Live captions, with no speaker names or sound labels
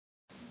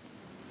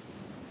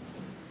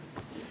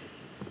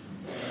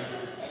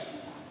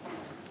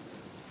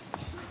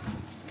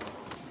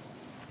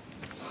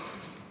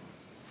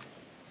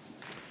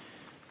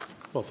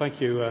Well,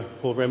 thank you,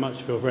 Paul, very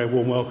much for a very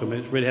warm welcome.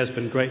 It really has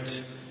been great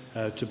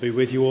to be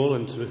with you all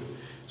and to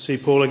see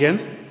Paul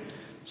again,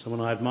 someone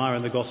I admire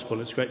in the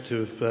gospel. It's great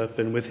to have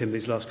been with him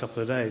these last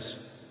couple of days.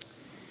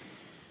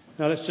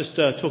 Now, let's just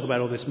talk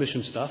about all this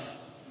mission stuff.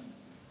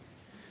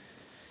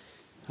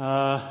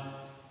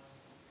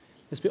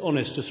 Let's be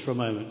honest just for a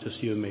moment,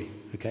 just you and me,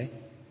 okay?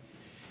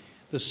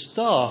 The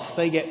staff,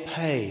 they get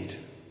paid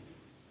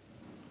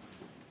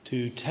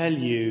to tell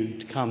you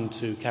to come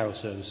to carol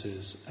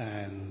services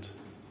and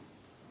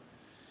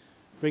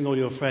bring all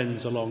your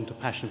friends along to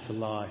Passion for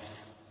Life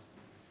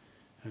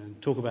and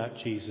talk about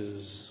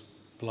Jesus,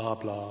 blah,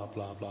 blah,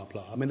 blah, blah,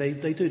 blah. I mean,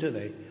 they do, don't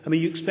they? I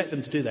mean, you expect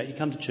them to do that. You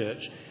come to church,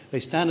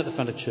 they stand at the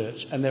front of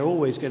church, and they're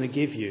always going to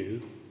give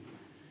you,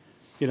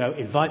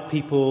 invite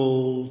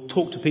people,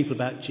 talk to people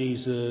about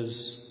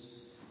Jesus,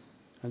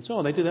 and so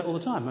on. They do that all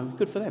the time. I mean,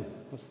 good for them.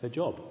 That's their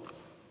job.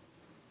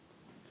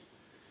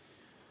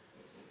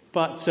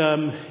 But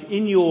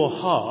in your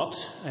heart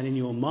and in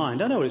your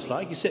mind, I know what it's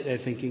like. You sit there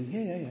thinking,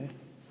 yeah.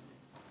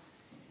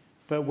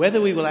 But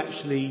whether we will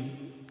actually,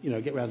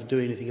 get round to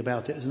doing anything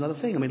about it is another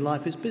thing. I mean,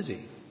 life is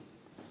busy.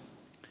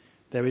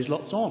 There is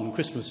lots on.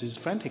 Christmas is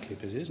frantically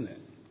busy, isn't it?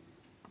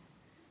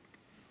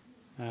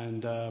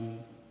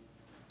 And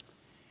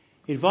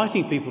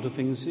inviting people to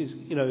things is,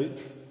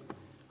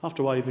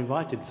 after a while you've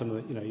invited some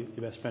of your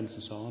best friends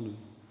and so on.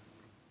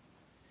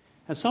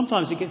 And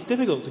sometimes it gets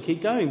difficult to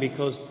keep going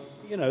because,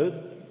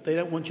 they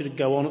don't want you to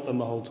go on at them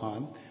the whole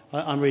time.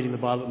 I'm reading the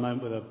Bible at the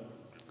moment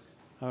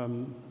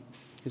with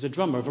he's a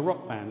drummer of a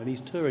rock band, and he's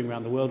touring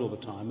around the world all the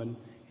time, and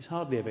he's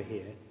hardly ever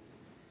here.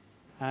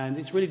 And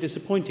it's really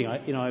disappointing.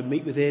 I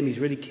meet with him, he's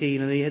really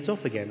keen, and he heads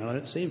off again, and I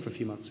don't see him for a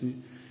few months.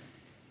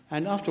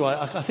 And after a while,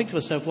 I think to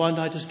myself, why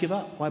don't I just give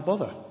up? Why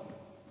bother?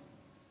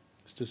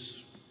 It's just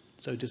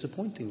so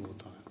disappointing all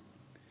the time.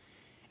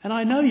 And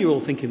I know you're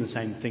all thinking the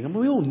same thing. I mean,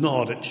 we all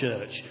nod at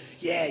church.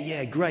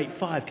 Yeah, great,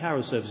 5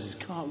 carol services,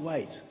 can't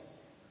wait.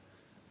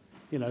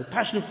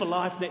 Passion for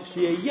Life next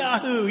year,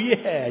 yahoo,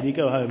 yeah! And you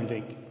go home and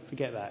think,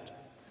 forget that.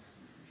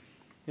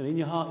 In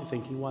your heart you're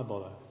thinking, why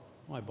bother?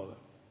 Why bother?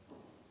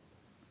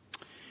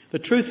 The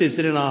truth is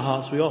that in our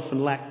hearts we often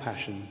lack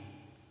passion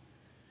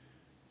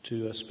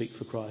to speak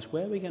for Christ.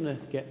 Where are we going to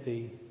get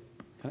the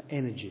kind of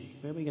energy?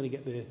 Where are we going to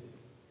get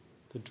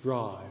the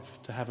drive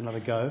to have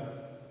another go?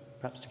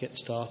 Perhaps to get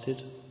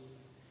started?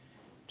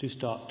 To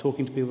start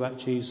talking to people about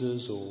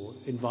Jesus or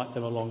invite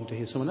them along to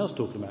hear someone else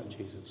talking about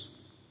Jesus?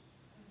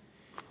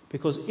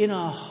 Because in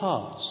our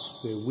hearts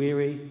we're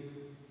weary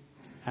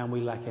and we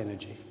lack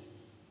energy.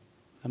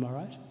 Am I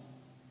right?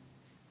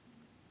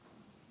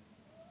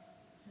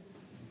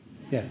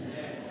 Yeah.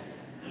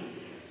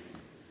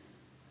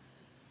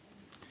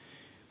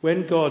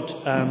 When God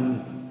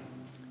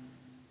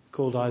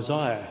called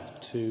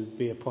Isaiah to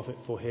be a prophet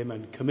for him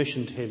and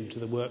commissioned him to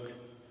the work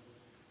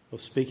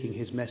of speaking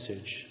his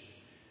message,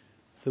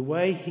 the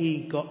way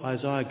he got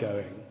Isaiah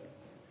going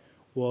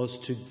was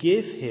to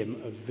give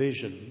him a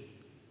vision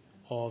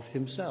of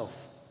himself.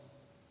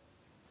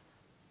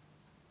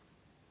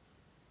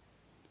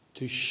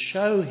 To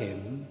show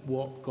him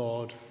what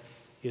God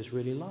is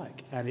really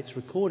like. And it's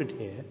recorded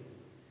here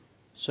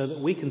so that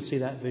we can see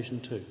that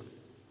vision too.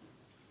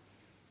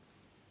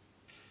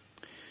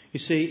 You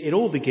see, it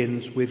all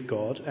begins with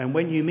God, and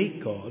when you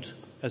meet God,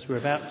 as we're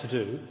about to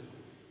do,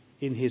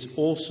 in his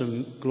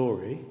awesome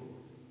glory,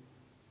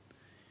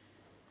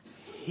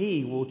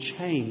 he will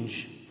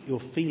change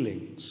your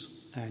feelings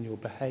and your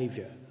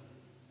behaviour.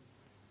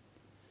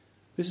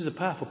 This is a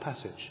powerful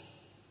passage.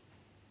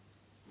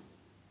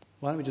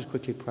 Why don't we just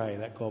quickly pray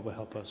that God will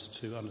help us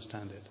to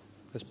understand it?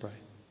 Let's pray.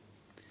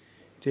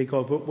 Dear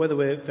God, whether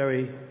we're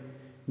very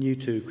new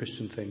to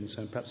Christian things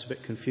and perhaps a bit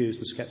confused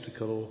and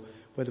sceptical, or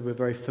whether we're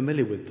very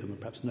familiar with them and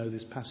perhaps know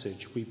this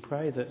passage, we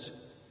pray that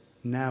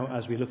now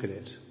as we look at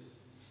it,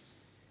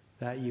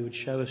 that you would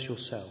show us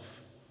yourself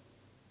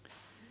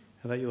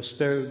and that your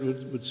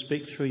Spirit would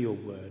speak through your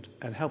word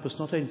and help us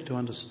not only to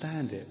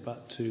understand it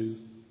but to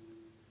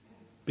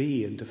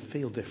be and to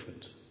feel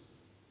different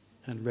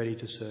and ready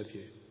to serve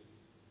you.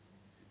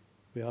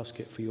 We ask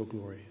it for your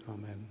glory.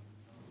 Amen.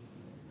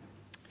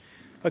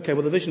 Okay,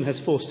 well, the vision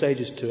has 4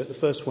 stages to it. The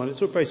first one,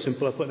 it's very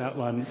simple. I've put an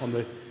outline on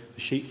the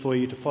sheet for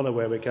you to follow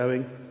where we're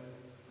going.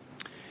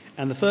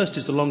 And the first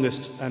is the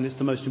longest and it's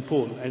the most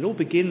important. And it all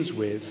begins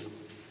with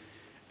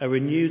a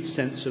renewed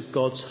sense of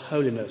God's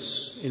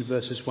holiness in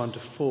verses 1 to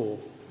 4.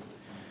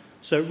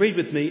 So read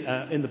with me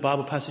in the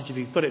Bible passage. If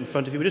you've got it in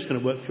front of you, we're just going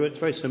to work through it. It's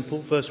very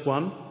simple. Verse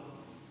 1.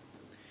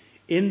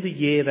 In the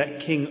year that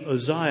King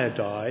Uzziah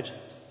died,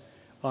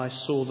 I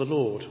saw the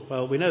Lord.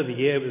 Well, we know the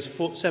year. It was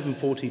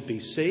 740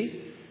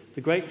 BC.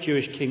 The great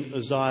Jewish king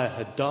Uzziah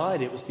had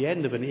died. It was the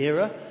end of an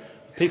era.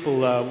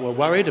 People were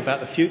worried about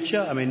the future.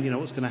 I mean,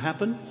 what's going to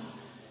happen?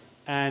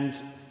 And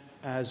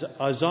as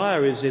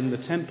Isaiah is in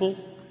the temple,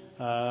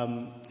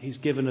 he's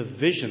given a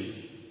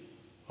vision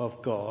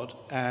of God.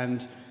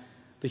 And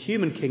the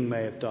human king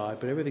may have died,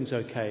 but everything's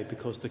okay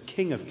because the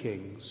King of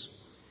Kings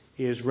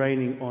is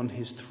reigning on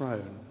his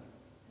throne.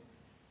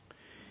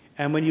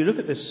 And when you look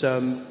at this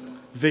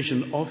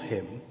vision of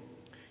him,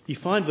 You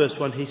find verse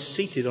 1, he's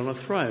seated on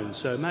a throne.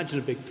 So imagine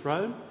a big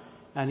throne,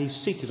 and he's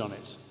seated on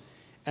it.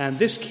 And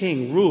this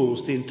king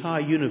rules the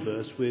entire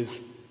universe with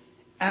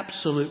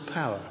absolute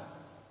power.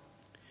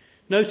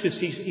 Notice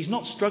he's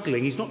not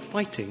struggling, he's not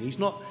fighting, he's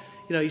not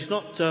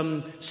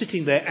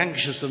sitting there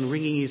anxious and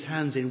wringing his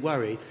hands in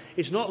worry.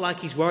 It's not like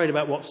he's worried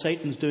about what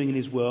Satan's doing in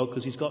his world,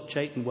 because he's got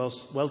Satan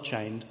well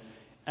chained,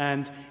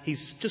 and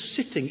he's just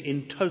sitting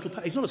in total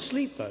power. He's not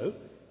asleep though.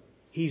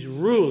 He's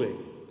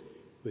ruling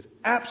with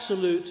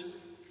absolute,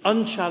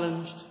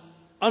 unchallenged,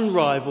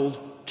 unrivaled,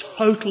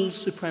 total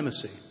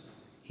supremacy.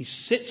 He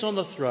sits on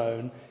the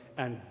throne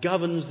and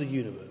governs the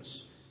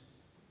universe.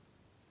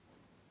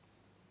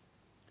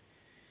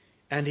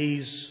 And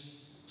he's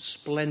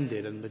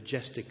splendid and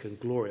majestic and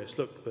glorious.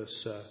 Look,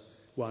 verse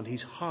 1.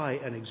 He's high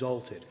and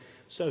exalted.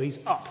 So he's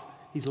up.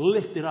 He's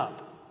lifted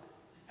up.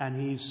 And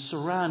he's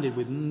surrounded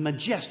with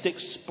majestic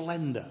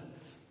splendour.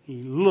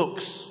 He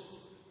looks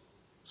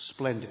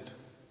splendid.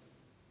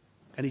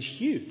 And he's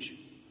huge.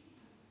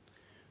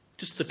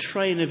 Just the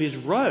train of his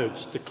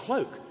robes, the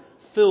cloak,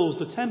 fills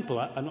the temple.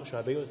 I'm not sure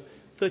how big it was.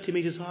 30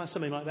 metres high,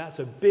 something like that. It's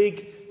a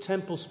big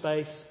temple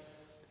space.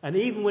 And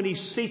even when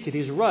he's seated,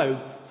 his robe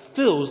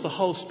fills the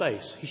whole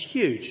space. He's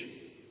huge.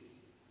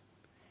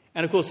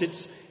 And of course,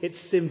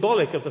 it's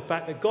symbolic of the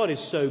fact that God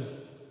is so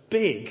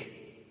big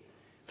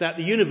that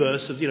the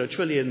universe of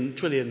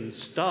trillion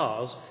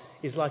stars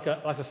is like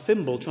a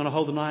thimble trying to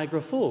hold the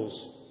Niagara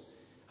Falls.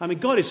 I mean,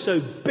 God is so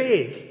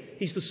big.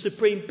 He's the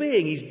supreme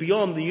being. He's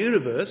beyond the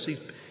universe. He's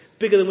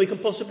bigger than we can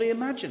possibly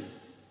imagine.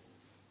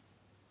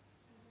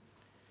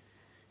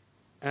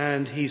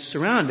 And he's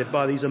surrounded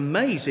by these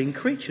amazing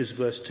creatures,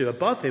 verse 2.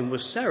 Above him were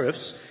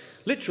seraphs,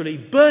 literally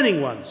burning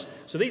ones.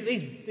 So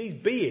these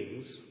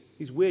beings,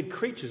 these weird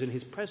creatures in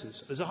his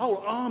presence, there's a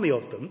whole army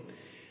of them,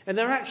 and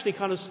they're actually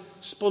kind of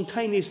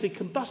spontaneously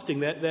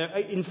combusting.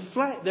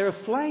 They're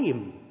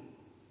aflame.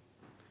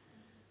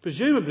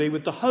 Presumably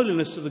with the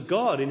holiness of the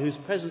God in whose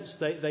presence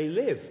they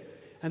live.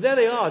 And there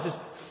they are, just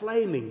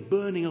flaming,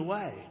 burning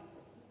away.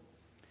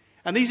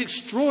 And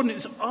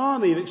this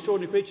army of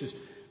extraordinary creatures,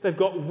 they've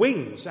got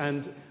wings,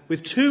 and with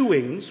two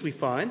wings, we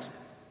find,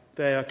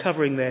 they are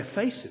covering their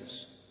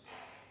faces.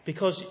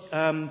 Because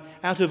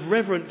out of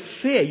reverent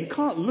fear, you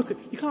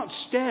can't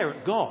stare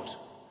at God.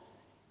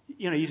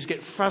 You just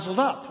get frazzled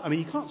up. I mean,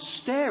 you can't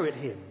stare at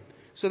him.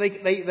 So they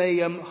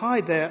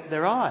hide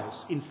their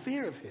eyes in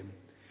fear of him.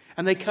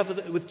 And they cover,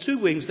 with two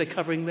wings, they're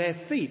covering their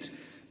feet,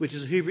 which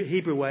is a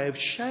Hebrew way of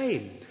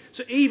shame.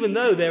 So even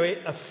though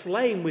they're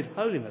aflame with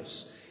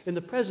holiness, in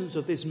the presence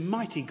of this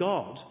mighty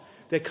God,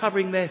 they're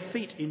covering their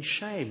feet in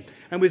shame.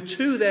 And with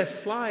two,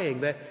 they're flying.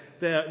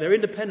 They're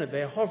independent.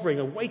 They're hovering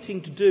and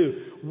waiting to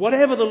do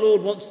whatever the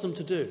Lord wants them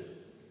to do.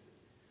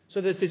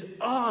 So there's this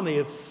army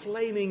of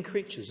flaming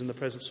creatures in the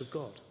presence of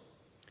God.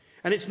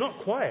 And it's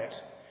not quiet.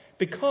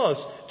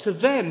 Because to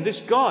them,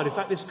 this God, in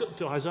fact,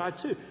 to Isaiah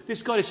 2,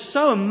 this God is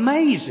so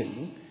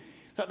amazing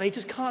that they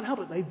just can't help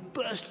it. They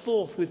burst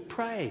forth with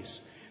praise.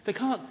 They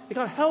can't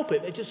help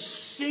it. They're just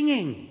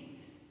singing.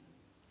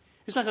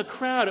 It's like a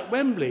crowd at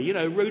Wembley,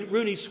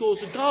 Rooney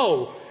scores a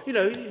goal.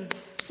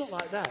 It's not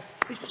like that.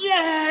 It's,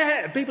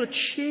 yeah! People are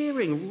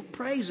cheering,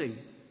 praising.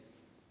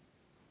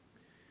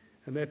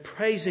 And they're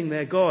praising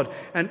their God.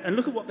 And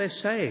look at what they're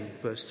saying,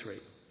 verse 3.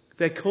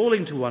 They're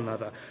calling to one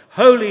another,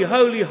 "Holy,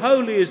 holy,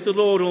 holy is the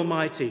Lord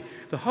Almighty.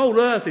 The whole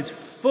earth is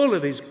full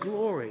of his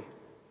glory."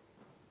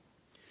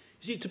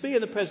 You see, to be in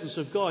the presence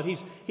of God,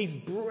 he's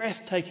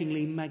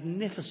breathtakingly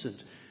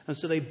magnificent. And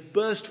so they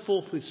burst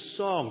forth with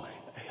song.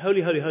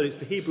 Holy, holy, holy is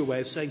the Hebrew way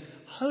of saying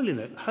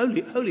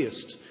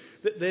holiest.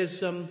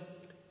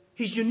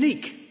 He's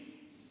unique.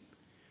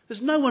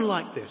 There's no one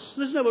like this.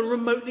 There's no one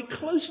remotely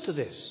close to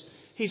this.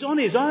 He's on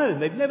his own.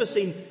 They've never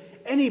seen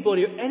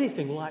anybody or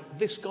anything like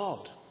this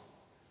God.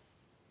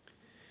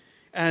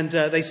 And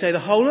they say the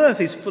whole earth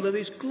is full of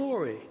his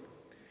glory.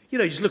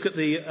 Just look at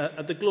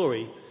the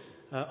glory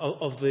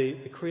of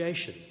the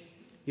creation.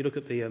 You look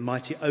at the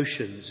mighty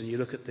oceans, and you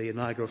look at the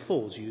Niagara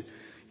Falls. You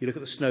look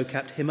at the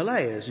snow-capped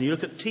Himalayas, and you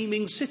look at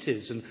teeming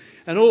cities,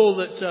 and all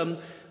that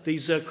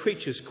these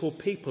creatures called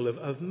people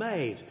have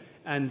made.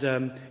 And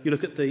you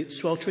look at the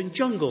sweltering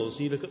jungles,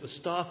 and you look at the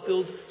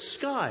star-filled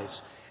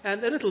skies,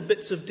 and the little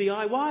bits of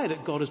DIY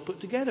that God has put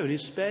together in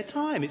his spare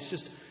time. It's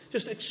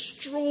just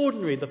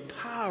extraordinary, the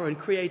power and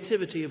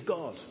creativity of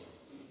God.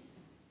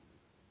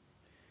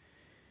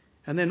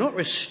 And they're not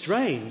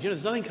restrained.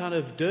 There's nothing kind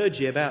of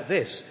dirgy about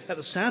this. At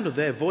the sound of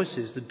their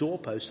voices, the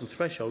doorposts and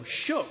threshold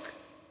shook.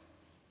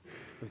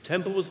 The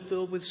temple was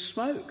filled with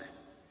smoke.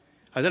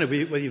 I don't know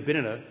whether you've been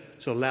in a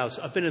sort of loud...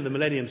 I've been in the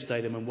Millennium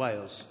Stadium in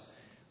Wales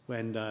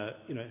when,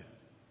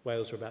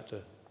 Wales were about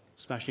to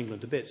smash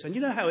England to bits. And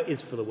you know how it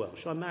is for the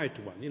Welsh. I'm married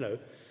to one,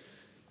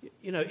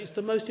 it's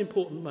the most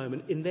important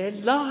moment in their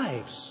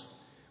lives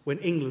when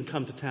England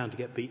come to town to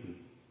get beaten.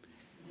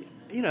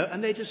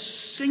 And they're just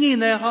singing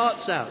their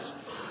hearts out.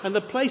 And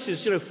the place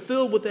is,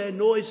 filled with their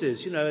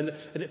noises,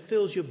 and it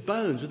fills your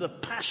bones with the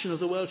passion of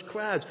the Welsh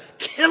crowds.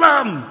 Kill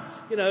 'em!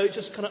 It's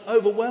just kind of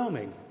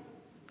overwhelming.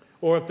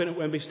 Or I've been at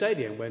Wembley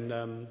Stadium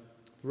when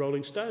The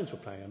Rolling Stones were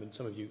playing. I mean,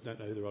 some of you don't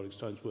know who the Rolling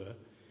Stones were.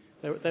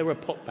 They were a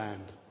pop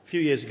band a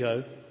few years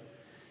ago.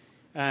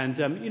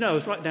 And, I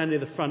was right down near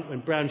the front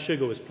when Brown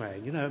Sugar was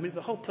playing.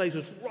 The whole place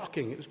was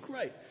rocking. It was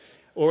great.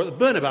 Or at the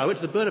Bernabeu. I went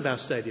to the Bernabeu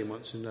Stadium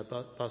once in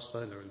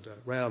Barcelona, and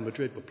Real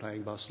Madrid were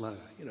playing Barcelona.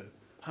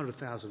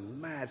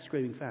 100,000 mad,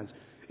 screaming fans.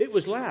 It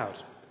was loud.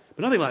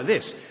 But nothing like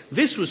this.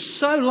 This was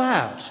so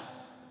loud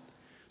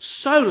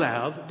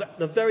that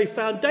the very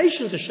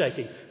foundations are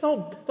shaking.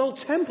 The whole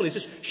temple is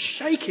just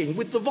shaking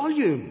with the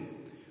volume.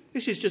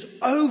 This is just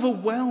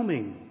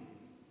overwhelming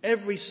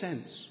every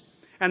sense.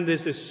 And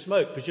there's this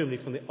smoke, presumably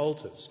from the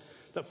altars,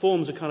 that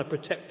forms a kind of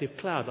protective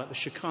cloud, like the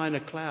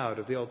Shekinah cloud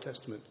of the Old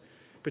Testament,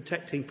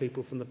 protecting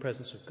people from the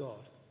presence of God.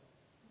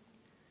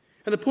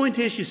 And the point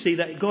is, you see,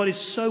 that God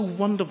is so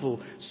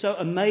wonderful, so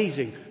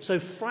amazing, so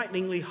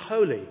frighteningly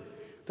holy,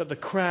 that the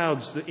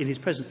crowds in his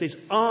presence, this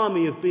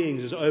army of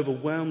beings, is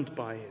overwhelmed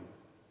by him.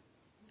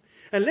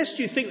 And lest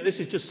you think that this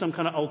is just some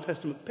kind of Old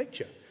Testament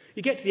picture,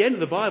 you get to the end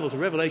of the Bible, to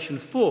Revelation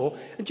 4,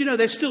 and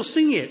they're still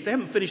singing it. They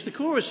haven't finished the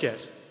chorus yet.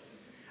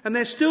 And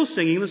they're still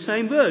singing the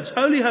same words.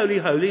 Holy, holy,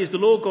 holy is the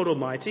Lord God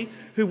Almighty,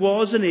 who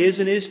was and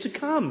is to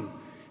come.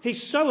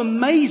 He's so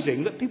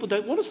amazing that people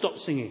don't want to stop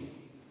singing.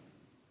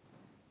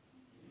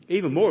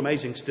 Even more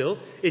amazing still,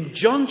 in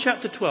John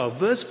chapter 12,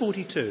 verse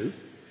 42,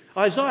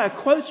 Isaiah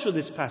quotes from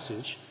this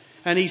passage,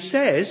 and he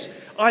says,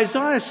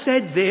 Isaiah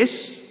said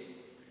this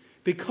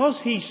because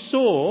he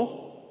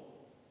saw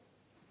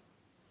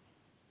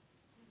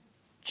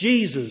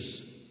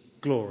Jesus'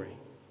 glory.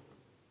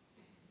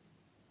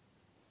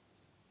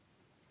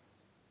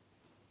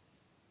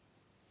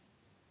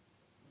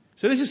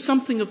 So this is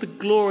something of the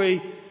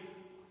glory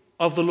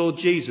of the Lord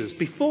Jesus.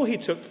 Before he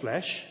took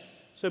flesh,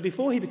 so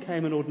before he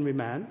became an ordinary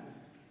man,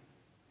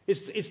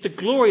 it's the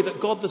glory that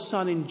God the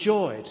Son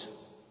enjoyed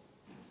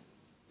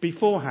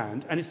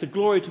beforehand, and it's the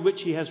glory to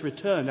which he has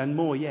returned, and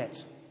more yet.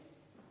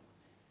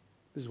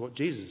 This is what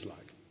Jesus is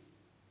like.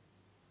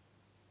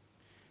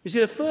 You see,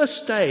 the first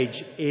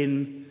stage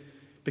in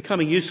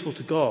becoming useful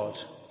to God,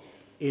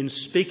 in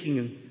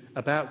speaking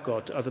about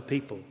God to other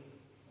people,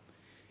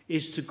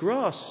 is to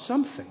grasp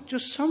something,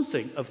 just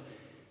something, of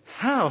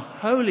how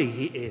holy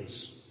he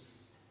is.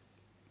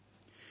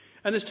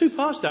 And there's two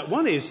parts to that.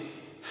 One is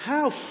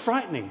how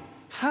frightening,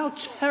 how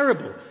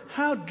terrible,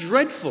 how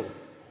dreadful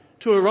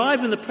to arrive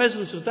in the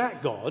presence of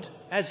that God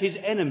as his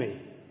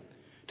enemy.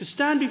 To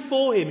stand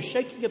before him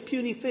shaking a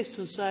puny fist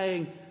and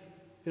saying,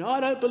 I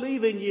don't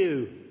believe in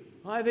you.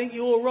 I think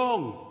you're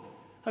wrong.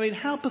 I mean,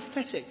 how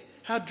pathetic,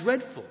 how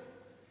dreadful.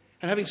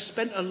 And having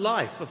spent a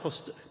life of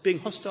being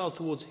hostile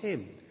towards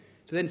him,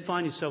 to then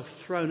find yourself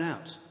thrown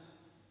out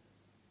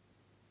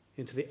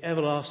into the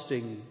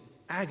everlasting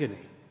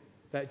agony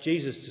that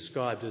Jesus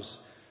described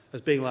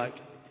as being like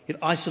in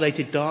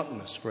isolated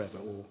darkness forever,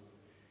 or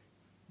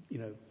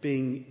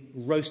being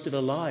roasted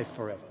alive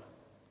forever.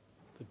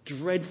 The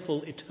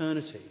dreadful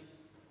eternity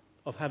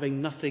of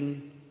having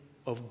nothing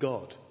of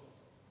God.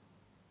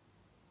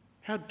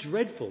 How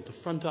dreadful to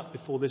front up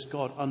before this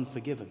God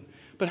unforgiven.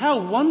 But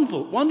how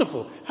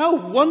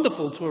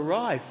wonderful to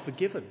arrive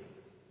forgiven.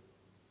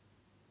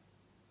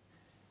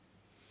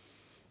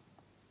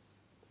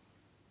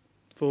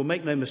 For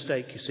make no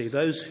mistake, you see,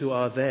 those who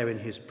are there in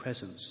his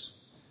presence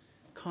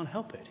can't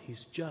help it.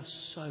 He's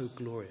just so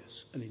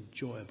glorious and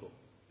enjoyable.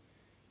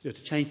 To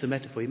change the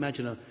metaphor,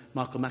 imagine a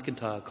Michael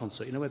McIntyre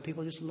concert, where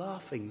people are just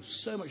laughing,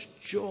 so much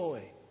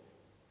joy.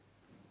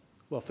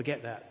 Well,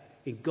 forget that.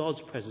 In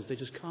God's presence, they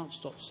just can't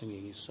stop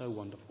singing. He's so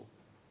wonderful.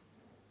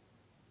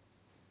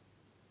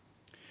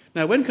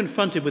 Now, when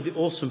confronted with the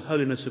awesome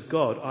holiness of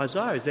God,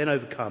 Isaiah is then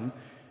overcome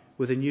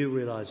with a new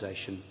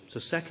realization. So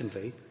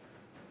secondly,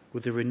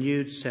 with a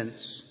renewed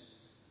sense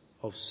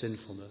of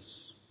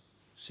sinfulness.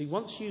 See,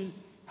 once you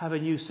have a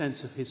new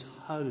sense of his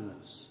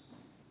holiness,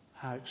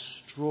 how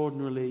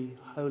extraordinarily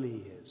holy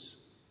he is,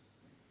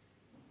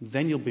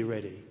 then you'll be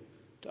ready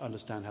to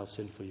understand how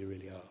sinful you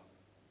really are.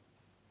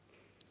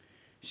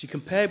 See,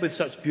 compared with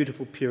such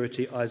beautiful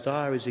purity,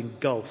 Isaiah is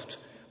engulfed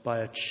by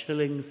a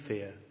chilling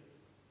fear.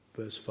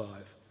 Verse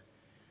 5.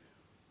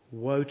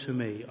 Woe to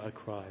me, I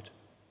cried.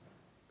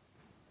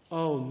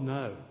 Oh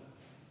no,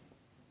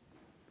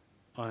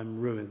 I'm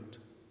ruined.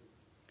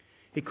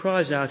 He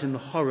cries out in the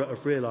horror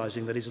of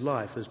realizing that his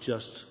life has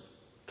just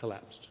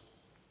collapsed.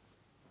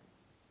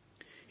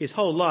 His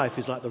whole life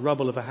is like the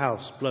rubble of a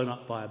house blown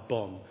up by a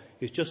bomb.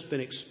 It's just been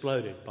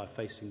exploded by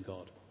facing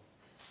God.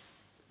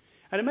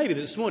 And it may be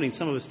that this morning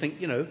some of us think,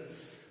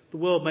 the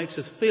world makes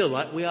us feel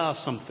like we are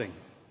something.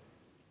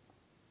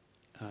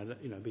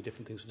 Be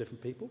different things for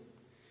different people.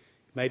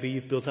 Maybe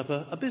you've built up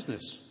a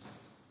business.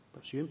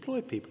 Perhaps you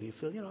employ people. You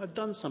feel, I've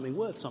done something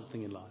worth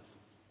something in life.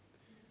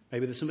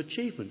 Maybe there's some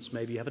achievements.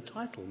 Maybe you have a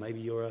title. Maybe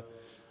you're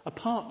a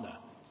partner.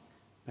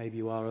 Maybe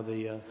you are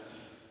the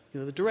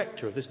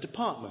director of this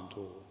department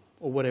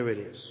or whatever it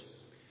is.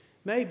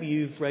 Maybe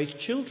you've raised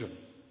children.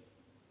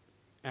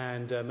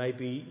 And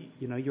maybe,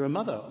 you're a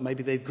mother.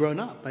 Maybe they've grown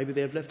up. Maybe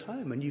they've left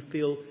home. And you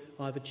feel,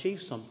 I've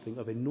achieved something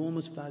of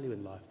enormous value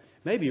in life.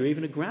 Maybe you're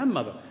even a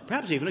grandmother,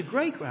 perhaps even a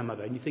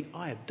great-grandmother, and you think,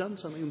 I have done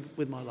something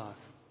with my life.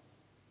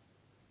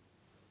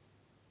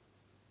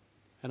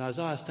 And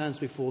Isaiah stands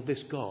before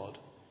this God,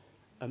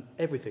 and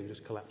everything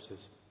just collapses.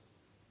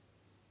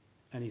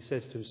 And he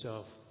says to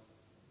himself,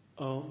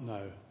 oh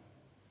no,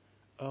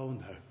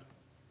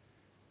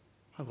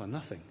 I've got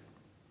nothing.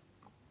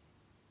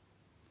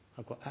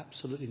 I've got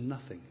absolutely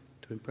nothing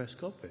to impress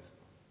God with.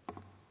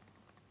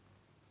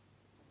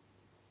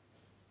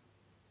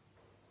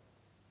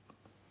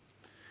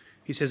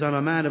 He says, I'm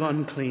a man of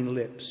unclean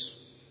lips.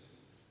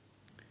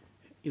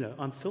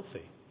 I'm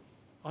filthy.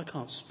 I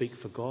can't speak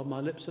for God. My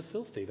lips are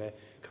filthy. They're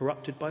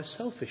corrupted by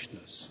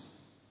selfishness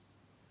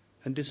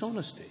and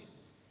dishonesty.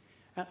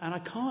 And I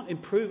can't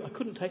improve. I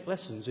couldn't take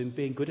lessons in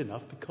being good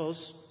enough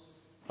because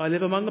I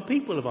live among the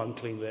people of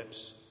unclean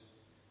lips.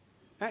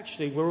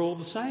 Actually, we're all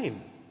the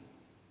same.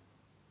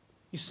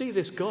 You see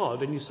this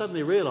God and you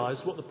suddenly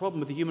realise what the problem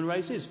with the human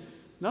race is.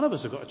 None of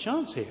us have got a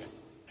chance here.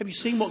 Have you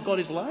seen what God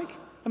is like?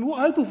 I mean,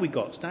 what hope have we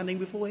got standing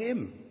before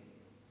him?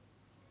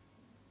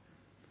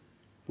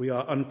 We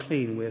are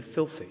unclean, we're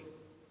filthy.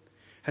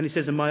 And he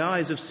says, and my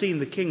eyes have seen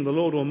the King, the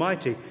Lord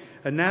Almighty,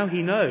 and now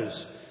he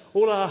knows.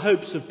 All our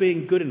hopes of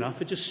being good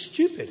enough are just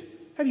stupid.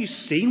 Have you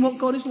seen what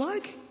God is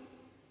like?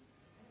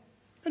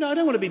 I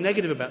don't want to be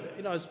negative about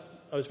it.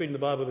 I was reading the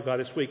Bible with a guy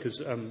this week who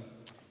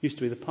used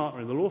to be the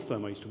partner in the law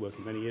firm I used to work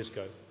in many years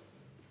ago.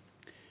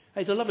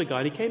 He's a lovely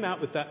guy, and he came out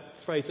with that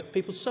phrase that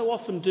people so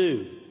often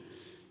do.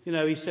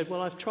 He said,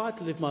 well, I've tried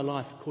to live my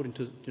life according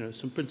to,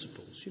 some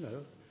principles,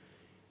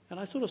 And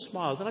I sort of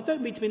smiled. And I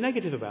don't mean to be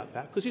negative about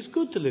that, because it's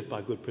good to live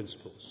by good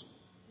principles.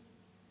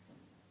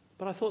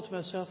 But I thought to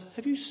myself,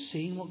 have you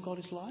seen what God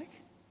is like?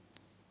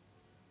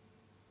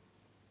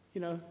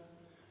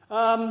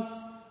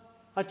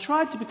 I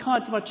tried to be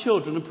kind to my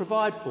children and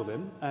provide for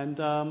them. And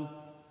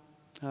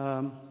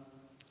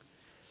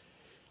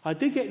I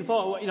did get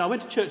involved. I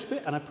went to church a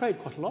bit and I prayed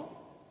quite a lot.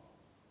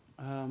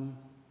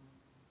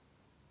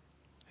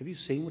 Have you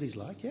seen what he's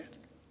like yet?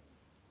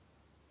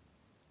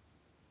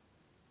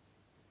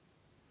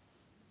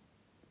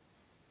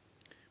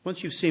 Once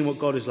you've seen what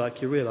God is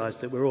like, you realise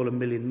that we're all a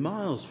million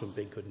miles from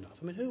being good enough.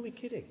 I mean, who are we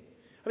kidding?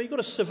 You've got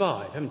to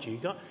survive, haven't you?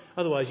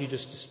 Otherwise, you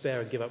just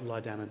despair and give up and lie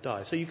down and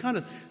die. So you kind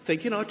of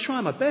think, I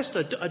try my best,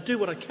 I do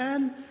what I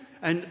can.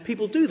 And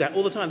people do that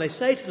all the time. They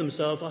say to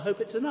themselves, I hope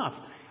it's enough.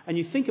 And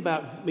you think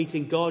about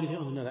meeting God, you think,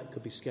 oh no, that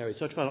could be scary.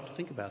 So I try not to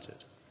think about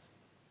it.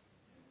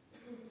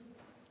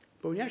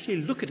 But when you actually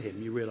look at him,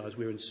 you realise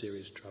we're in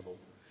serious trouble.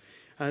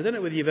 And I don't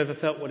know whether you've ever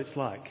felt what it's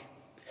like.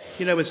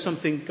 When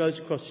something goes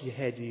across your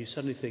head and you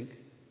suddenly think,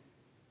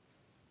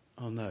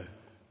 oh no.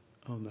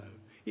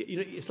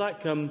 It's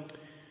like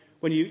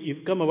when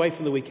you've come away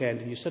from the weekend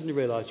and you suddenly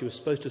realise you were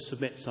supposed to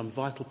submit some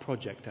vital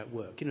project at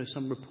work,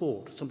 some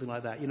report, something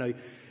like that,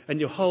 and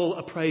your whole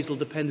appraisal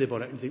depended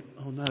on it, and you think,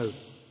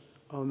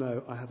 oh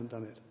no, I haven't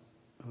done it.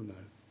 Oh no.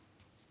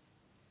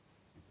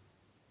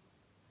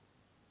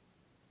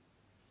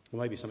 Or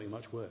maybe something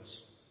much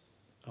worse.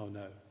 Oh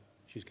no,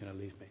 she's going to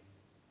leave me.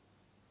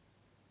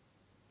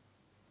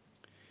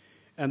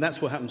 And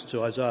that's what happens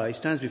to Isaiah. He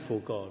stands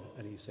before God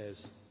and he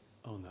says,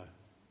 oh no,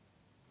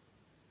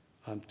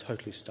 I'm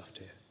totally stuffed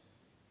here.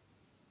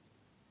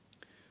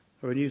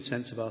 A renewed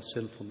sense of our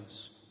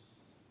sinfulness.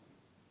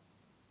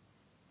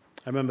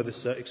 I remember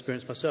this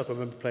experience myself. I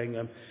remember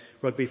playing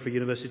rugby for a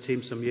university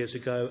team some years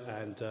ago,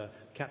 and the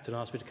captain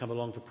asked me to come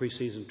along for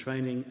pre-season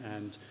training,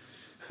 and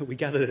we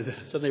gathered,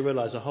 suddenly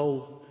realised a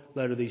whole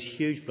load of these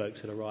huge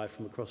blokes had arrived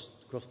from across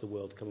the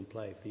world to come and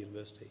play for the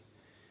university.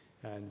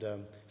 And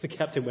the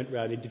captain went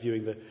round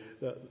interviewing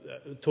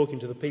talking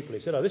to the people.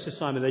 He said, this is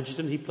Simon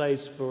Edgerton. He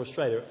plays for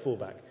Australia at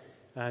fullback.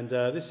 And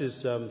this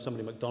is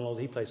somebody McDonald.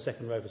 He plays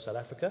second row for South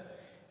Africa.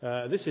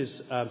 This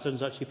is such and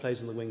such. He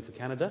plays in the wing for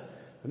Canada.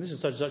 And this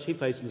is such and such. He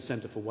plays in the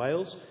centre for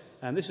Wales.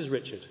 And this is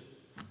Richard.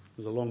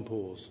 There's a long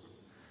pause.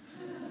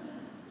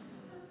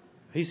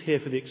 He's here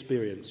for the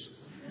experience.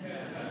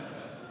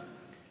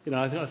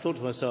 I thought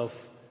to myself,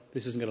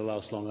 this isn't going to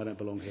last long. I don't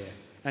belong here.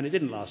 And it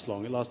didn't last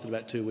long. It lasted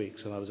about 2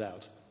 weeks and I was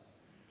out.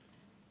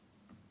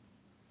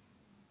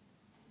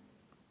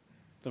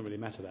 Doesn't really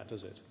matter that,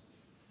 does it?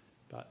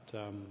 But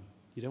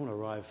you don't want to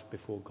arrive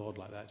before God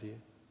like that, do you?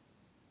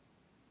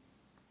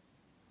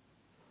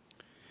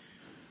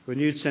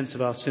 Renewed sense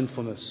of our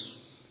sinfulness.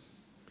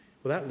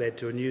 Well, that led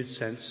to a renewed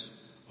sense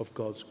of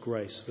God's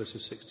grace,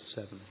 verses 6 to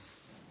 7.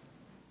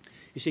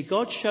 You see,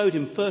 God showed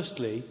him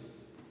firstly,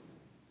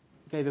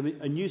 gave him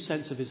a new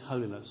sense of his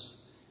holiness.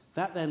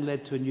 That then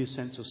led to a new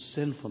sense of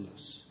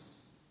sinfulness.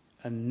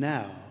 And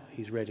now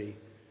he's ready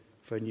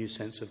for a new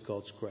sense of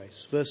God's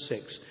grace. Verse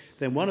 6,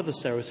 then one of the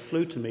seraphs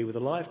flew to me with a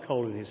live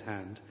coal in his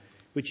hand,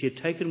 which he had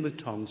taken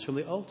with tongs from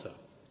the altar.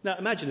 Now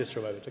imagine this for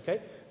a moment,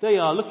 okay? There you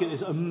are, look at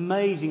this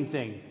amazing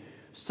thing.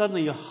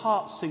 Suddenly your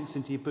heart sinks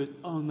into your boot.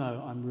 Oh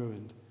no, I'm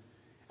ruined.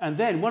 And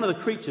then one of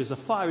the creatures, the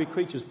fiery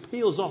creatures,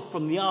 peels off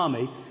from the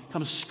army,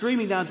 comes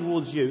screaming down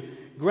towards you,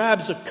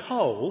 grabs a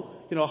coal,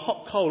 a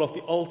hot coal off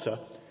the altar,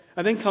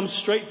 and then comes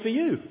straight for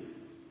you.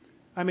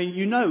 I mean,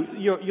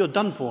 you're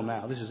done for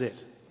now. This is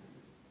it.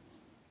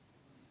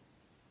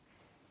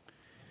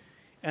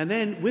 And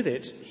then with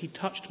it, he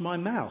touched my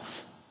mouth.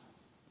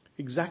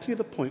 Exactly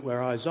the point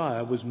where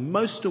Isaiah was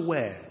most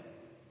aware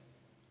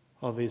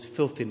of his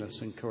filthiness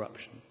and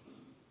corruption.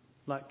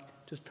 Like,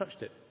 just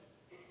touched it.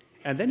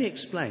 And then he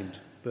explained,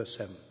 verse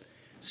 7,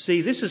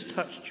 "See, this has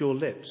touched your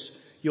lips.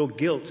 Your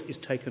guilt is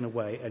taken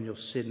away and your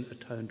sin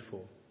atoned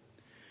for."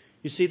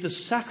 You see, the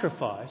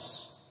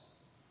sacrifice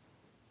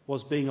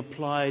was being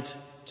applied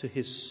to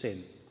his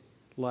sin,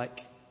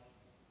 like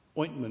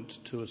ointment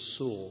to a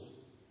sore.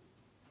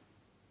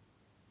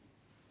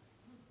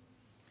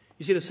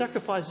 You see, the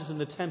sacrifices in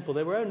the temple,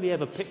 they were only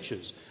ever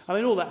pictures. I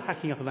mean, all that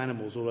hacking up of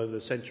animals all over the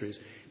centuries,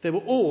 they were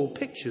all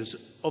pictures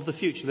of the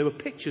future. They were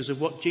pictures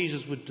of what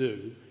Jesus would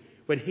do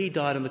when he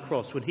died on the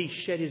cross, when he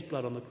shed his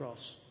blood on the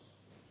cross.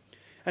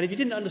 And if you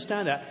didn't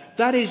understand that,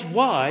 that is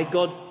why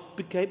God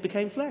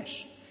became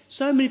flesh.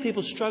 So many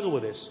people struggle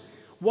with this.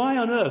 Why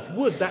on earth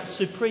would that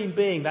supreme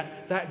being,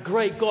 that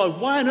great God,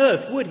 why on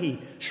earth would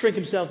he shrink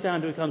himself down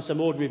to become some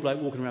ordinary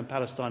bloke walking around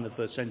Palestine in the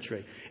first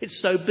century?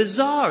 It's so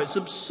bizarre. It's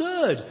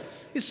absurd.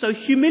 It's so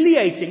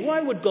humiliating.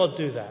 Why would God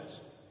do that?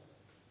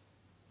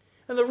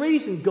 And the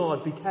reason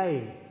God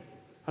became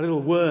a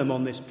little worm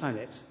on this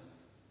planet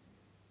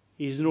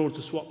is in order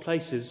to swap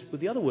places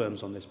with the other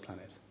worms on this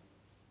planet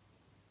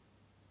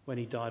when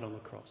he died on the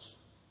cross.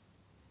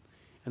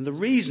 And the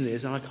reason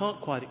is, and I can't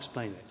quite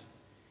explain it,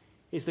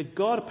 is that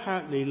God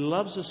apparently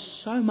loves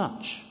us so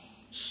much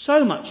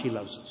he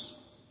loves us,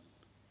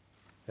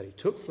 that he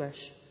took flesh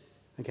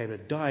and came to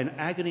die in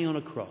agony on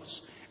a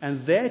cross,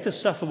 and there to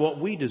suffer what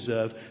we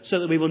deserve so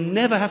that we will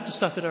never have to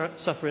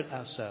suffer it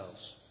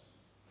ourselves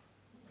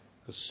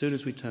as soon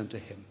as we turn to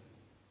him.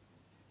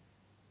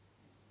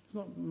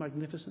 Isn't that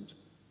magnificent?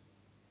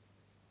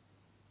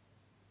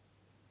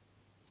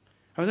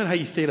 I don't know how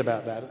you feel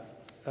about that.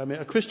 I mean,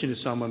 a Christian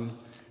is someone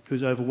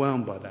who's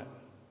overwhelmed by that.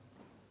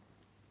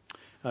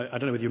 I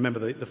don't know whether you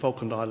remember the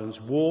Falkland Islands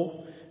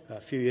War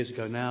a few years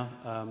ago now.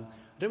 I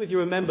don't know whether you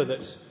remember that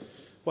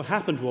what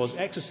happened was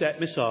Exocet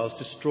missiles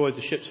destroyed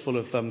the ships full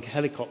of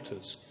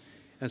helicopters.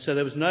 And so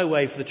there was no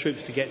way for the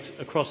troops to get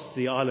across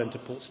the island to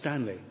Port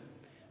Stanley.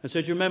 And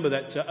so do you remember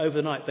that over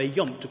the night they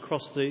yomped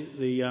across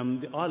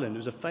the island? It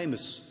was a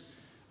famous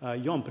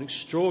yomp, an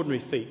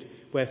extraordinary feat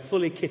where,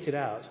 fully kitted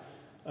out,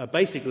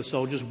 basically the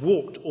soldiers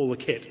walked all the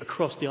kit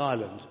across the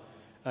island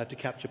to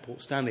capture Port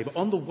Stanley. But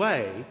on the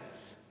way,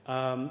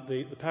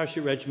 the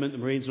parachute regiment, the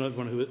Marines and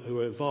everyone who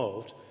were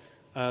involved,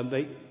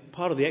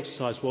 part of the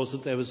exercise was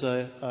that there was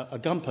a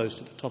gun post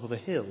at the top of a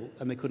hill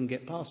and they couldn't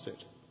get past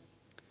it.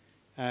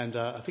 And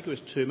I think it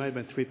was 2,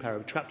 maybe 3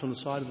 para, trapped on the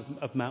side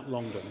of Mount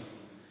Longdon.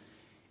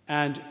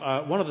 And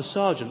one of the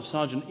sergeants,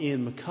 Sergeant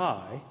Ian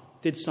Mackay,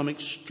 did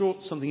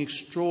something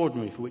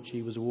extraordinary for which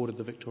he was awarded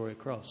the Victoria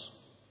Cross.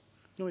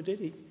 You know what he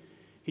did?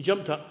 He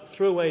jumped up,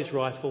 threw away his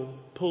rifle,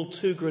 pulled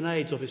 2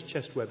 grenades off his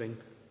chest webbing,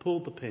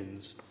 pulled the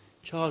pins,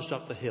 charged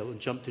up the hill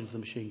and jumped into the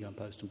machine gun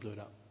post and blew it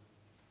up.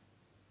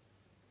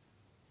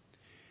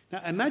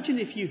 Now imagine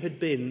if you had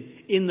been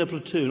in the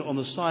platoon on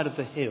the side of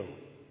the hill.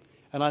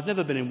 And I've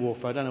never been in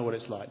warfare, I don't know what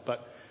it's like, but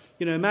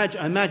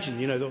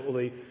imagine all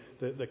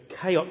the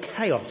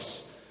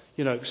chaos,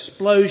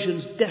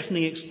 explosions,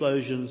 deafening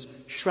explosions,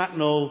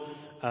 shrapnel,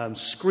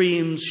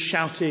 screams,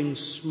 shouting,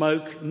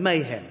 smoke,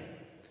 mayhem.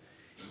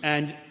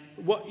 And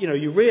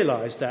you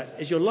realise that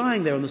as you're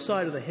lying there on the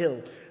side of the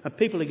hill and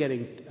people are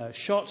getting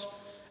shot,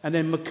 and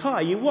then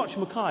you watch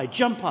Mackay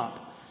jump up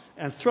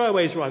and throw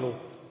away his rifle,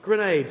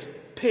 grenades,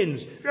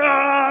 pins,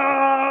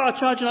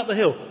 charging up the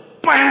hill,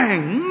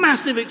 bang,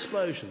 massive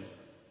explosion.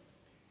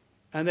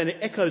 And then it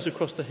echoes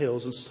across the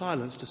hills and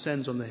silence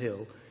descends on the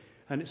hill,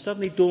 and it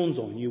suddenly dawns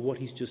on you what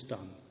he's just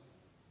done.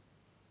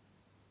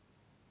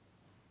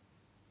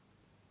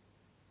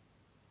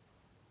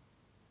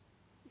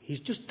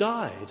 He's just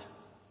died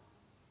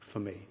for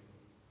me.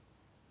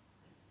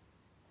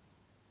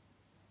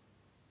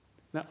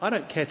 Now, I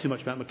don't care too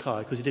much about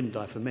Mackay because he didn't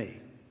die for me.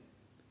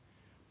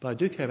 But I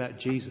do care about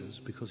Jesus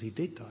because he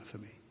did die for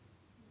me.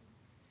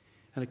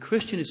 And a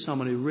Christian is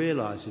someone who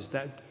realises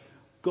that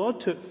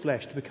God took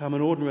flesh to become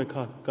an ordinary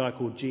guy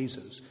called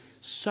Jesus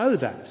so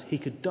that he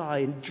could die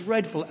in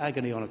dreadful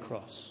agony on a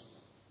cross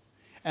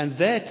and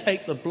there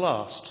take the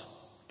blast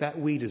that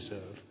we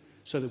deserve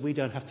so that we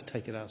don't have to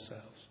take it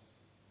ourselves.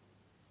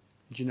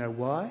 Do you know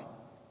why?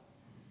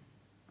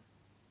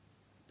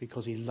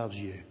 Because he loves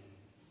you.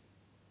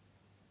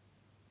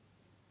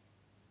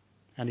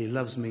 And he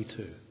loves me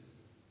too.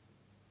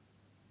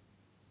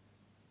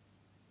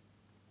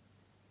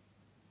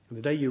 And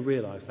the day you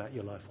realise that,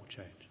 your life will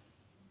change.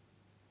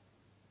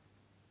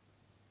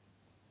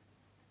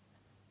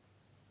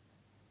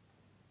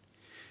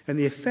 And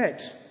the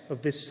effect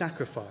of this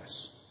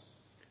sacrifice,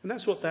 and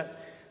that's what that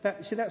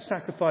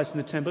sacrifice in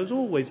the temple is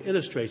always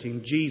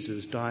illustrating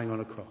Jesus dying on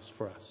a cross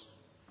for us.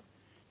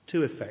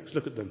 2 effects,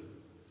 look at them.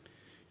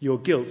 Your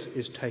guilt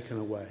is taken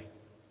away.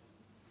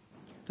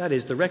 That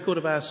is, the record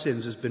of our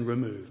sins has been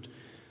removed.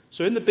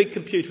 So in the big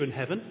computer in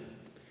heaven,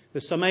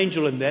 there's some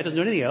angel in there, doesn't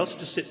do anything else,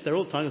 just sits there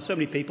all the time. There's so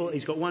many people,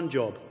 he's got one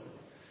job.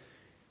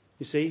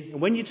 You see,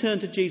 and when you turn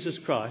to Jesus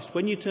Christ,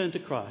 when you turn to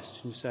Christ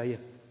and you say,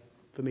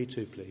 For me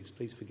too, please.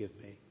 Please forgive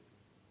me.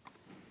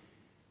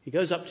 He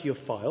goes up to your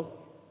file,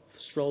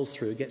 strolls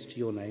through, gets to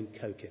your name,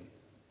 Kokin.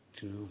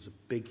 There's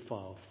a big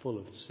file full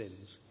of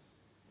sins.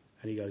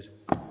 And he goes,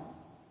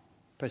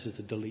 presses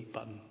the delete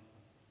button.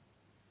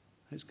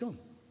 And it's gone.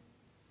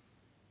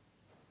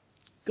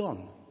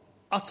 Gone.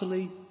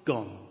 Utterly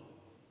gone.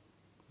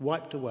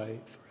 Wiped away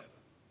forever.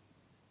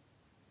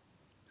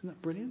 Isn't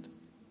that brilliant?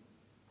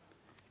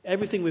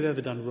 Everything we've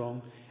ever done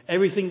wrong,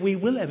 everything we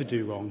will ever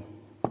do wrong,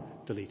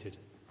 deleted.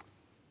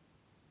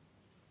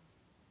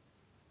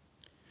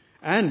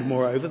 And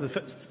moreover,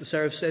 the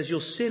seraph says your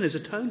sin is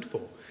atoned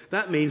for.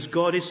 That means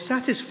God is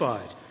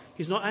satisfied.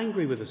 He's not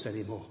angry with us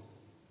anymore.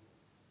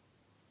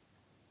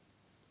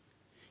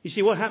 You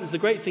see, what happens, the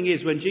great thing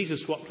is when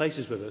Jesus swapped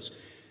places with us,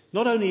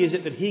 not only is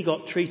it that he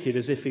got treated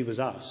as if he was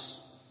us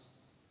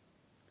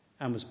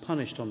and was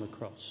punished on the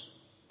cross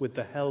with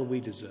the hell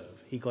we deserve.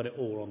 He got it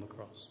all on the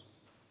cross.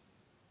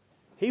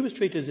 He was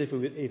treated as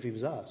if he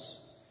was us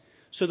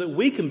so that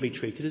we can be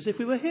treated as if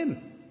we were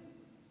him.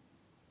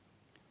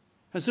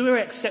 And so we're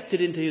accepted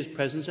into his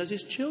presence as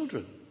his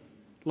children,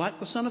 like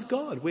the Son of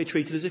God. We're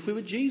treated as if we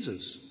were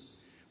Jesus.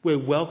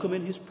 We're welcome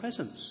in his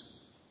presence.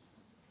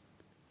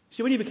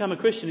 See, when you become a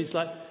Christian, it's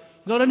like,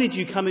 not only do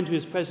you come into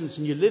his presence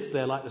and you live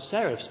there like the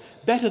seraphs,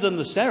 better than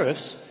the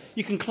seraphs,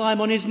 you can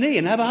climb on his knee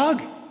and have a hug.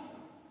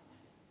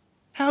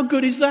 How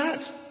good is that?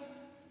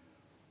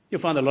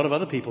 You'll find a lot of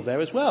other people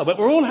there as well, but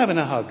we're all having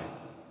a hug.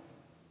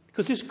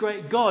 Because this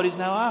great God is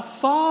now our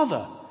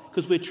Father,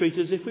 because we're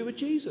treated as if we were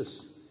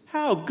Jesus.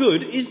 How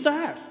good is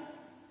that?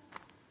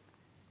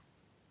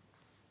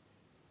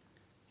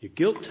 Your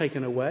guilt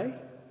taken away,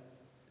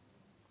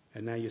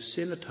 and now your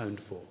sin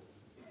atoned for.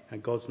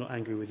 And God's not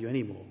angry with you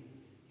anymore.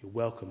 You're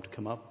welcome to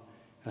come up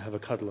and have a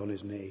cuddle on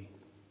his knee.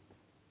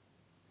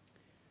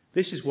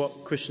 This is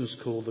what Christians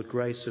call the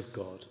grace of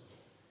God.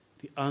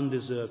 The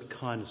undeserved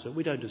kindness.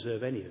 We don't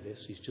deserve any of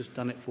this. He's just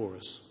done it for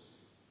us.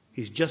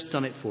 He's just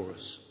done it for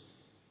us.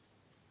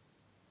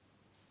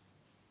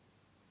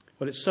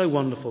 Well, it's so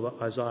wonderful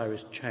that Isaiah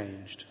is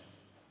changed.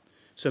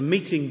 So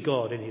meeting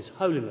God in his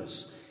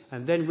holiness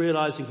and then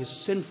realizing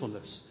his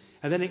sinfulness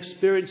and then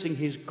experiencing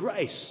his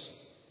grace.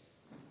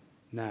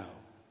 Now,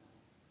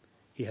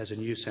 he has a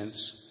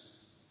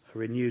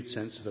renewed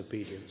sense of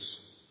obedience.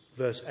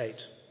 Verse 8.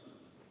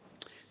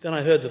 Then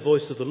I heard the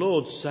voice of the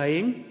Lord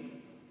saying...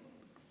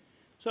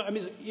 So,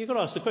 you've got to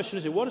ask the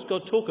question, what does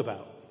God talk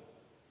about?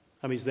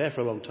 He's there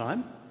for a long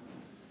time.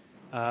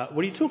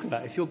 What do you talk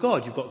about? If you're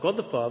God, you've got God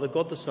the Father,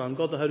 God the Son,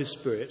 God the Holy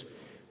Spirit,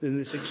 in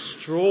this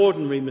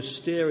extraordinary,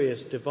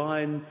 mysterious,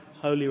 divine,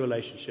 holy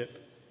relationship.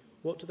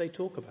 What do they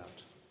talk about?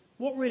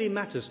 What really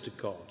matters to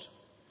God?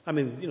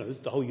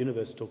 There's the whole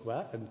universe to talk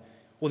about and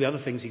all the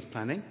other things he's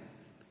planning.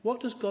 What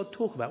does God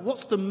talk about?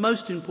 What's the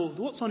most important?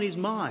 What's on his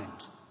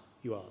mind,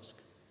 you ask?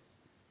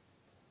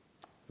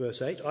 Verse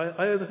 8,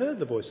 I overheard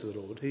the voice of the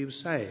Lord. He was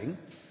saying,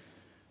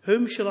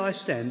 whom shall I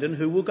send and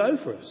who will go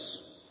for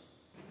us?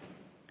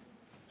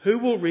 Who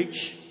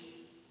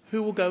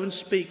will go and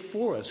speak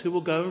for us? Who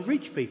will go and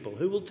reach people?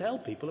 Who will tell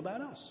people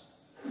about us?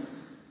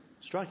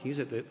 Striking,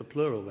 isn't it, the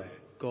plural there?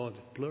 God,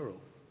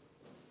 plural.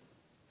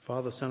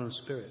 Father, Son and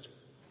Spirit.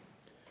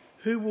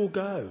 Who will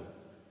go?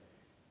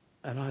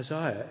 And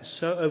Isaiah is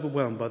so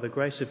overwhelmed by the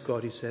grace of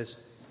God, he says,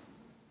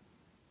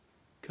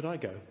 could I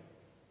go?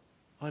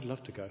 I'd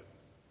love to go.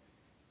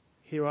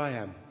 Here I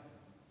am.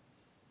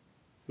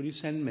 Will you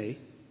send me?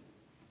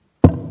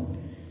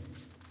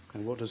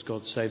 And what does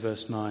God say,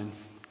 verse 9?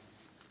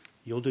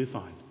 You'll do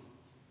fine.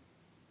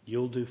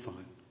 You'll do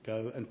fine.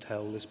 Go and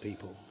tell this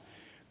people.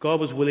 God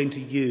was willing to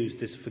use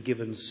this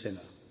forgiven sinner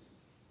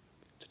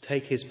to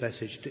take his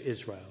message to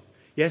Israel.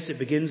 Yes, it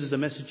begins as a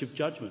message of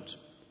judgment,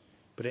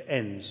 but it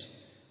ends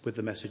with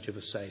the message of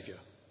a Saviour.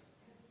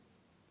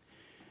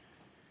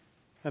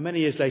 And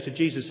many years later,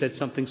 Jesus said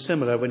something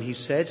similar when he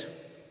said,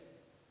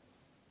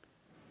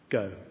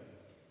 go,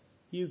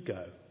 you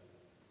go,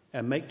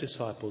 and make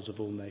disciples of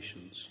all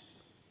nations.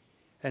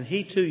 And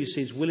he too, you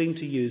see, is willing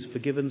to use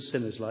forgiven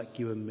sinners like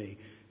you and me,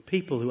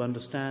 people who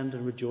understand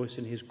and rejoice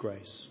in his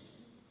grace.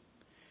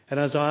 And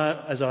as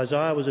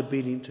Isaiah was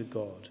obedient to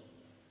God,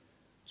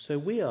 so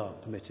we are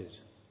permitted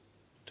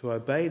to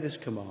obey this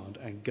command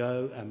and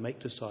go and make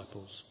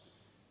disciples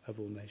of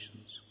all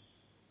nations.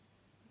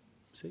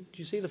 See? Do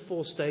you see the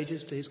 4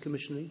 stages to his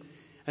commissioning?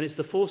 And it's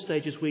the 4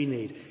 stages we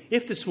need.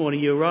 If this morning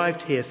you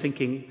arrived here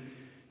thinking,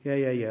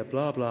 yeah,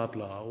 blah, blah,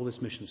 blah, all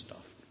this mission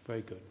stuff,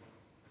 very good.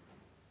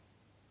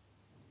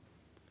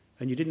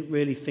 And you didn't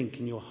really think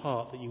in your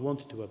heart that you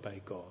wanted to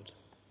obey God.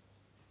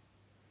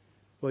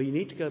 Well, you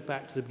need to go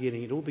back to the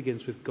beginning. It all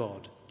begins with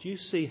God. Do you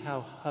see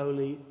how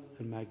holy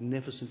and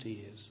magnificent he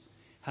is?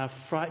 How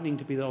frightening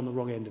to be on the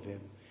wrong end of him.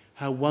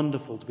 How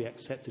wonderful to be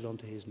accepted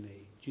onto his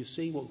knee. Do you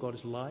see what God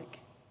is like?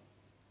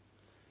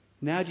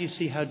 Now do you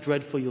see how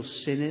dreadful your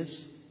sin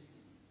is?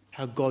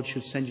 How God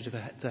should send you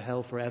to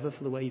hell forever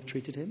for the way you've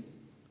treated him?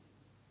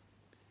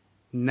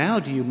 Now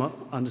do you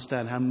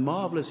understand how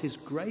marvellous his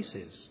grace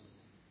is?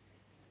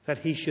 That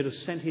he should have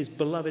sent his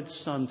beloved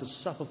Son to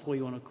suffer for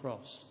you on a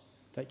cross,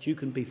 that you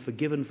can be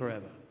forgiven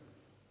forever.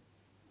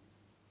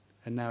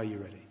 And now are you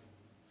ready?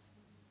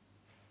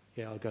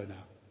 Yeah, I'll go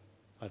now.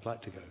 I'd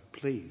like to go.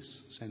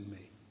 Please send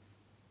me.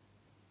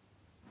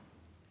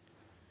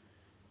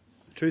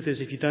 The truth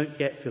is, if you don't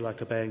yet feel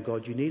like obeying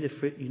God, you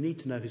need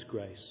to know his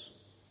grace.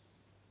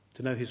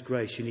 To know his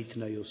grace, you need to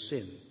know your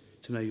sin.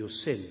 To know your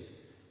sin,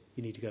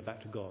 you need to go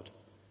back to God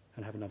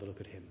and have another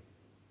look at him.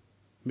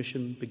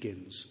 Mission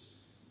begins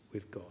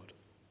with God.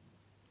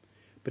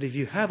 But if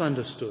you have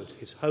understood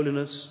his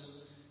holiness,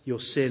 your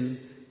sin,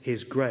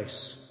 his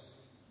grace,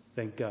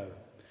 then go.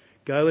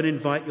 Go and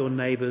invite your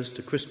neighbours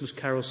to Christmas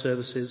carol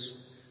services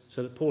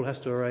so that Paul has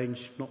to arrange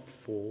not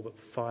 4 but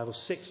 5 or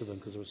 6 of them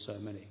because there are so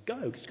many.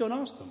 Just go and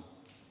ask them.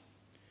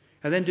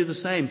 And then do the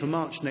same for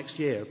March next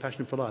year,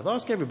 Passion for Life.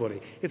 Ask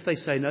everybody. If they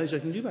say no, there's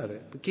nothing you can do about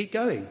it. But keep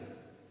going.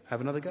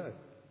 Have another go.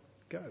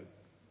 Go.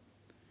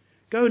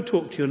 Go and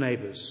talk to your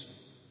neighbours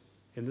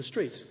in the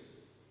street.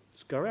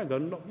 Just go around. Go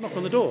and knock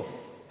on the door.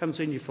 Haven't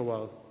seen you for a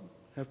while.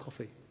 Have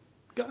coffee.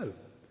 Go.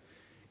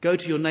 Go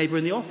to your neighbour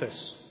in the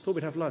office. Thought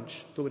we'd have lunch.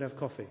 Thought we'd have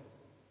coffee.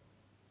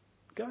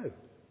 Go.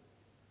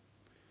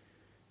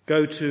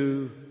 Go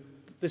to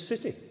the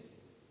city.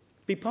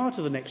 Be part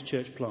of the next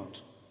church plant.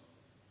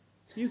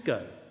 You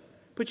go.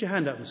 Put your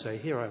hand up and say,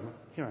 here I am.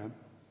 Here I am.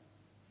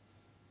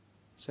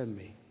 Send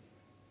me.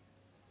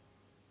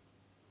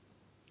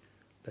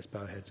 Let's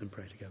bow our heads and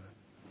pray together.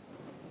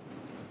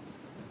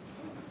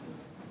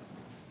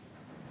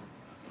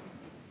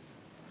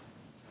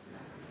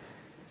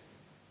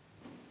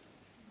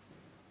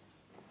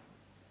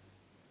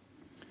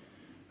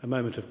 A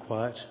moment of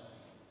quiet.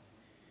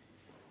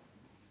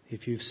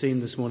 If you've seen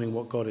this morning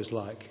what God is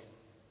like,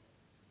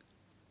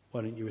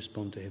 why don't you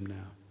respond to him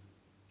now?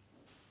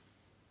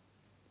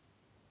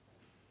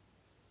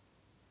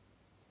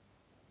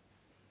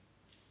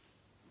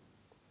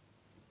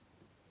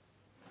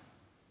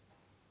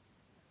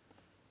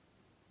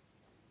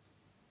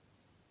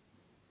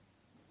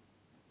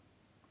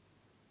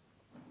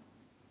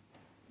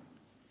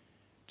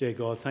 Dear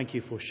God, thank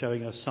you for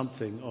showing us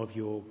something of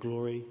your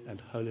glory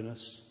and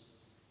holiness.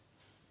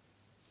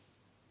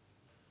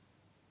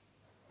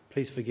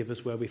 Please forgive us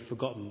where we've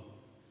forgotten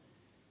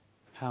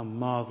how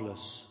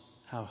marvellous,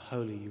 how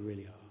holy you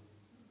really are.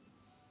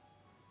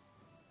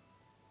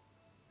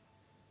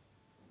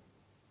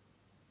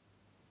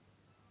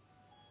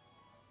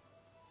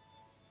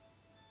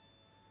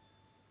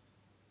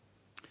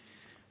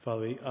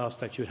 Father, we ask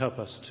that you would help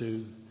us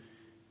to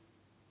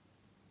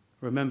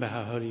remember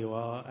how holy you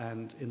are,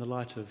 and in the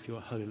light of your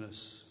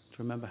holiness, to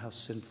remember how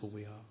sinful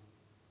we are.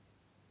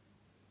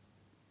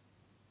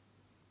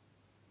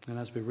 And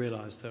as we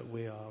realise that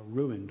we are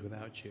ruined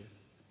without you,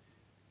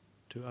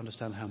 to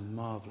understand how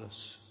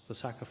marvellous the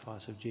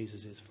sacrifice of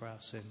Jesus is for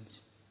our sins,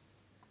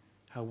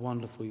 how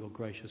wonderful your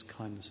gracious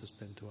kindness has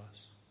been to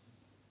us.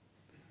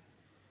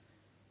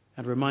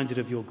 And reminded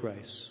of your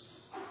grace,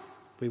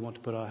 we want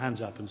to put our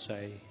hands up and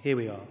say, here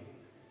we are,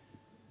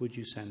 would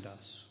you send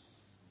us?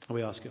 And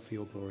we ask it for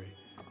your glory.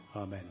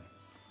 Amen.